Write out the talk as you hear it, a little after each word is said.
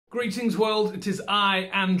Greetings world, it is I,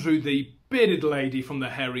 Andrew, the bearded lady from the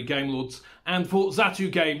Hairy Game Lords, and for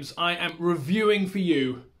Zatu Games I am reviewing for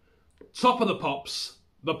you Top of the Pops,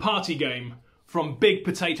 the party game from Big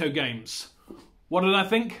Potato Games. What did I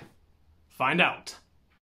think? Find out.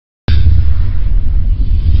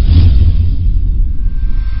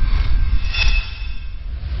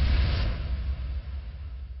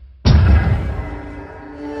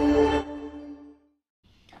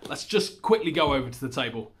 Let's just quickly go over to the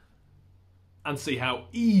table and see how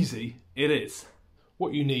easy it is.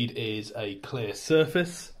 What you need is a clear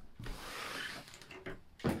surface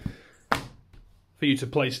for you to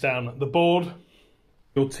place down the board,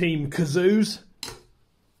 your team kazoos,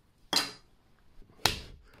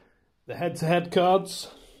 the head-to-head cards,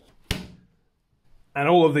 and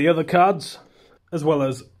all of the other cards, as well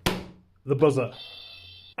as the buzzer.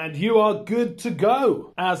 And you are good to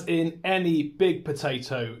go. As in any Big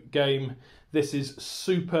Potato game, this is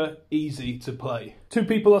super easy to play. Two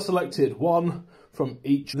people are selected, one from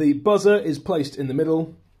each. The buzzer is placed in the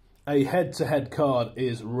middle. A head-to-head card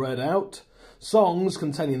is read out. Songs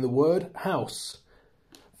containing the word house.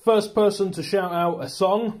 First person to shout out a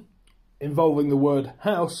song involving the word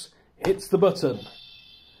house hits the button.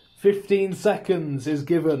 15 seconds is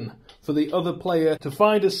given for the other player to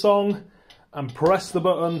find a song and press the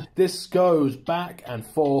button. This goes back and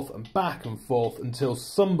forth until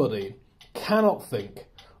somebody cannot think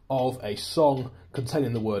of a song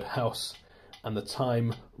containing the word house and the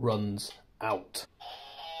time runs out.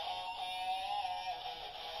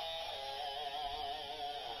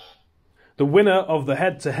 The winner of the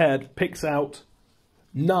head-to-head picks out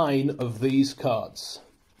 9 of these cards,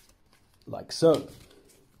 like so.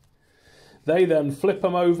 They then flip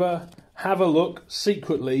them over, have a look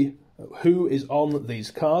secretly who is on these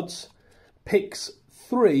cards, picks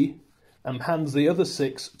 3 and hands the other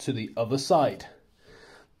 6 to the other side.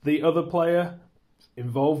 The other player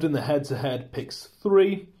involved in the head-to-head picks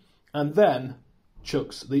 3 and then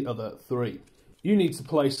chucks the other 3. You need to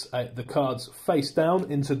place the cards face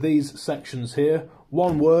down into these sections here.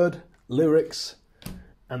 One word, lyrics,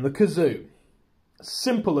 and the kazoo.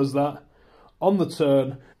 Simple as that. On the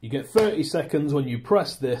turn, you get 30 seconds when you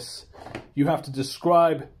press this. You have to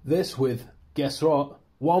describe this with, guess what,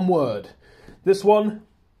 one word. This one,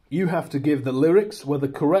 you have to give the lyrics, whether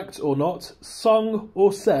correct or not, sung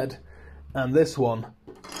or said. And this one,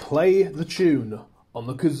 play the tune on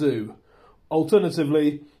the kazoo.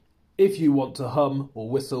 Alternatively, if you want to hum or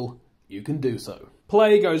whistle, you can do so.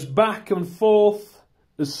 Play goes back and forth.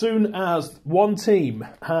 As soon as one team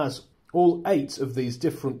has all 8 of these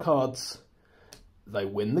different cards, they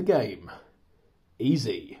win the game.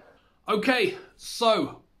 Easy. Okay,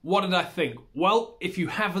 so what did I think? Well, if you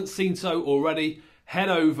haven't seen so already, head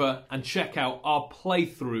over and check out our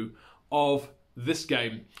playthrough of this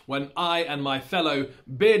game when I and my fellow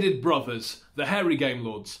bearded brothers, the Hairy Game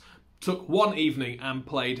Lords, took one evening and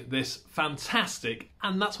played this fantastic,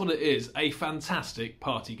 and that's what it is, a fantastic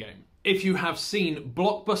party game. If you have seen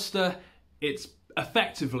Blockbuster, it's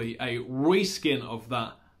effectively a reskin of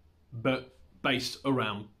that, but based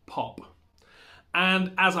around pop.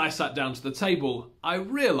 And as I sat down to the table, I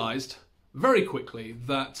realised very quickly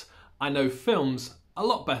that I know films a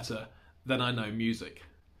lot better than I know music.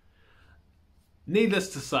 Needless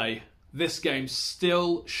to say, this game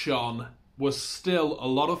still shone, was still a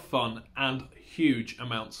lot of fun, and huge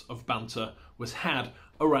amounts of banter was had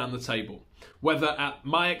around the table. Whether at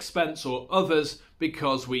my expense or others,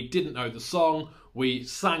 because we didn't know the song, we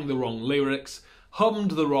sang the wrong lyrics,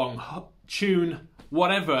 hummed the wrong tune,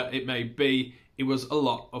 whatever it may be, it was a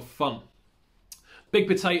lot of fun. Big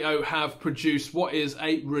Potato have produced what is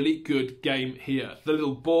a really good game here. The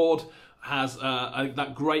little board has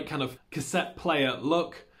that great kind of cassette player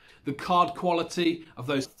look. The card quality of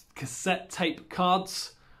those cassette tape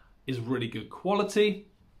cards is really good quality.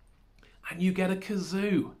 And you get a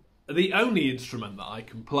kazoo. The only instrument that I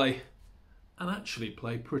can play, and actually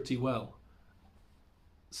play pretty well.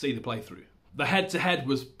 See the playthrough. The head-to-head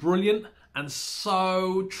was brilliant and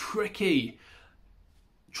so tricky.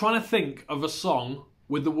 Trying to think of a song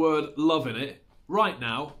with the word love in it, right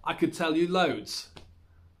now, I could tell you loads.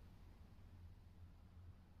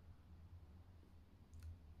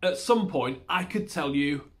 At some point, I could tell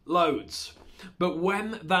you loads. But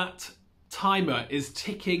when that timer is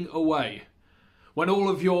ticking away, when all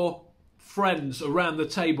of your friends around the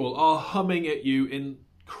table are humming at you in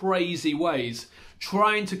crazy ways,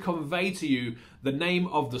 trying to convey to you the name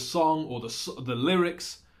of the song or the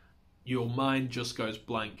lyrics, your mind just goes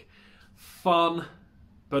blank. Fun,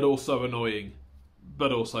 but also annoying,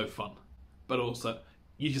 but also fun, but also,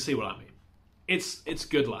 you can see what I mean. It's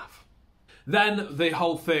good laugh. Then the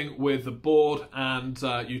whole thing with the board and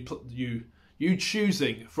you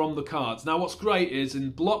choosing from the cards. Now what's great is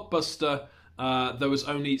in Blockbuster there was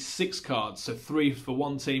only 6 cards, so 3 for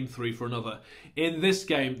one team, 3 for another. In this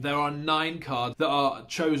game there are 9 cards that are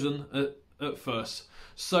chosen at first.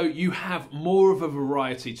 So you have more of a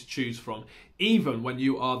variety to choose from, even when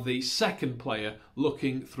you are the second player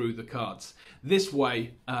looking through the cards. This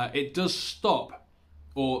way it does stop,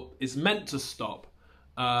 or is meant to stop,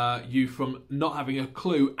 you from not having a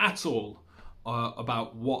clue at all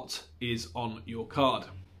about what is on your card.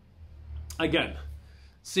 Again,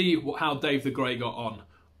 see how Dave the Grey got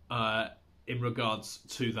on in regards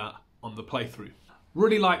to that on the playthrough.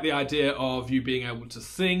 Really like the idea of you being able to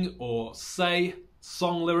sing or say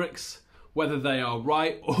song lyrics, whether they are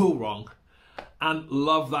right or wrong, and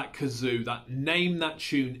love that kazoo, that name that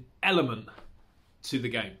tune element to the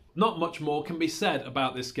game. Not much more can be said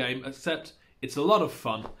about this game, except it's a lot of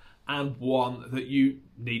fun and one that you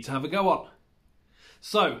need to have a go on.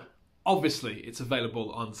 So, obviously it's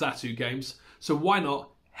available on Zatu Games, so why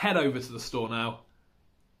not head over to the store now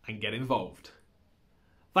and get involved.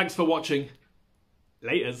 Thanks for watching.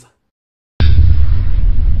 Laters.